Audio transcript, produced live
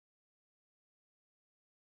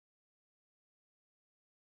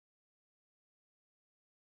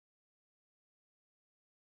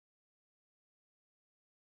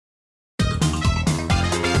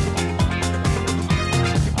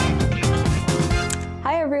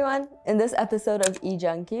everyone! In this episode of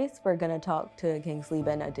E-Junkies, we're gonna talk to Kingsley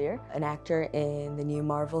Ben-Adir, an actor in the new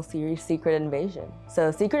Marvel series Secret Invasion.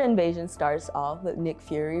 So Secret Invasion starts off with Nick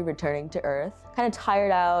Fury returning to Earth, kind of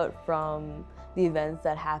tired out from the events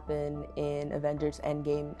that happened in Avengers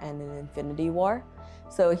Endgame and in Infinity War.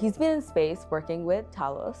 So he's been in space working with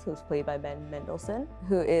Talos, who's played by Ben Mendelsohn,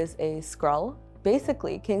 who is a Skrull.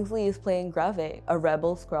 Basically, Kingsley is playing Gravik, a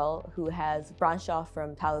rebel Skrull who has branched off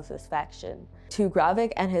from Talos' faction. To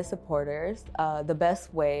Gravik and his supporters, the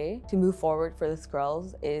best way to move forward for the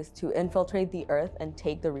Skrulls is to infiltrate the Earth and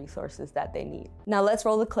take the resources that they need. Now let's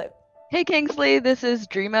roll the clip. Hey Kingsley, this is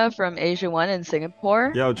Dreama from AsiaOne in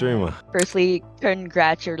Singapore. Yo, Dreama. Firstly,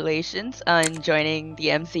 congratulations on joining the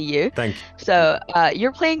MCU. Thank you. So,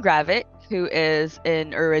 you're playing Gravik, who is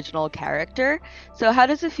an original character. So how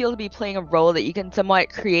does it feel to be playing a role that you can somewhat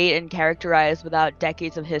create and characterize without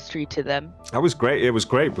decades of history to them? That was great. It was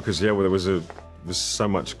great because there was so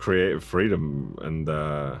much creative freedom, and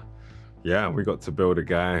we got to build a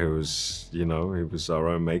guy who was, he was our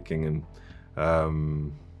own making,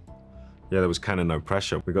 and there was kind of no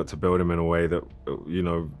pressure. We got to build him in a way that,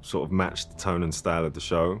 sort of matched the tone and style of the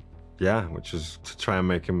show. Yeah, which is to try and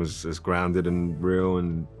make him as grounded and real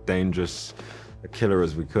and dangerous a killer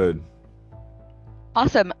as we could.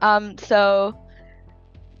 Awesome. So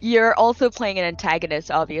you're also playing an antagonist,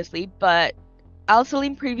 obviously, but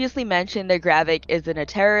Al-Salim previously mentioned that Gravik isn't a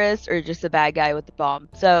terrorist or just a bad guy with a bomb.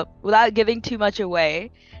 So without giving too much away,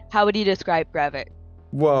 how would you describe Gravik?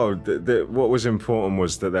 Well, what was important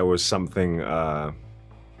was that there was something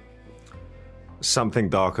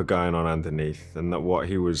darker going on underneath, and that what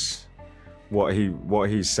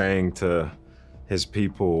he's saying to his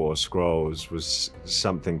people or Skrulls was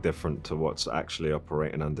something different to what's actually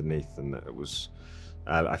operating underneath, and that it was.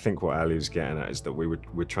 I think what Ali was getting at is that we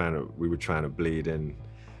were trying to bleed in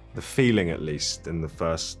the feeling, at least in the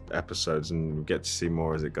first episodes, and we get to see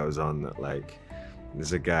more as it goes on. That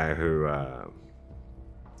there's a guy who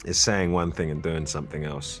is saying one thing and doing something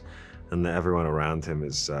else, and that everyone around him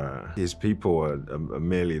is his people are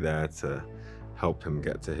merely there to help him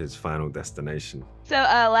get to his final destination. So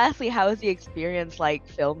lastly, how was the experience like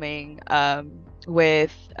filming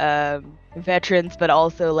with veterans, but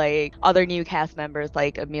also like other new cast members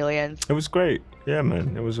like Amelia? It was great. Yeah,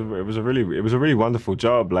 man. It was a really wonderful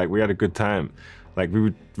job. Like, we had a good time. Like,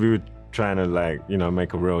 we were trying to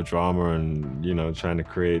make a real drama, and trying to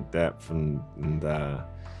create depth and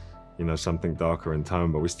something darker in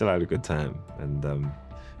tone, but we still had a good time. And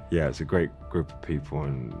it's a great group of people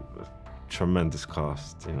and a tremendous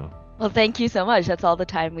cast. Well, thank you so much. That's all the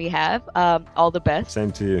time we have. All the best.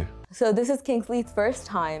 Same to you. So this is Kingsley's first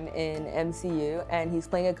time in MCU, and he's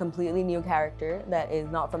playing a completely new character that is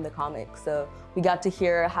not from the comics. So we got to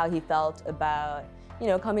hear how he felt about,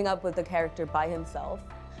 coming up with the character by himself.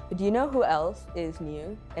 But do you know who else is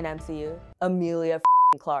new in MCU? Emilia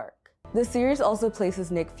Clarke. The series also places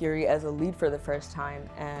Nick Fury as a lead for the first time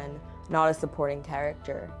and not a supporting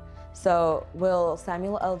character. So will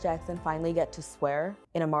Samuel L. Jackson finally get to swear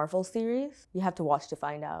in a Marvel series? You have to watch to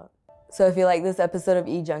find out. So if you like this episode of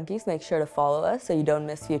E-Junkies, make sure to follow us so you don't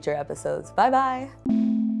miss future episodes. Bye-bye!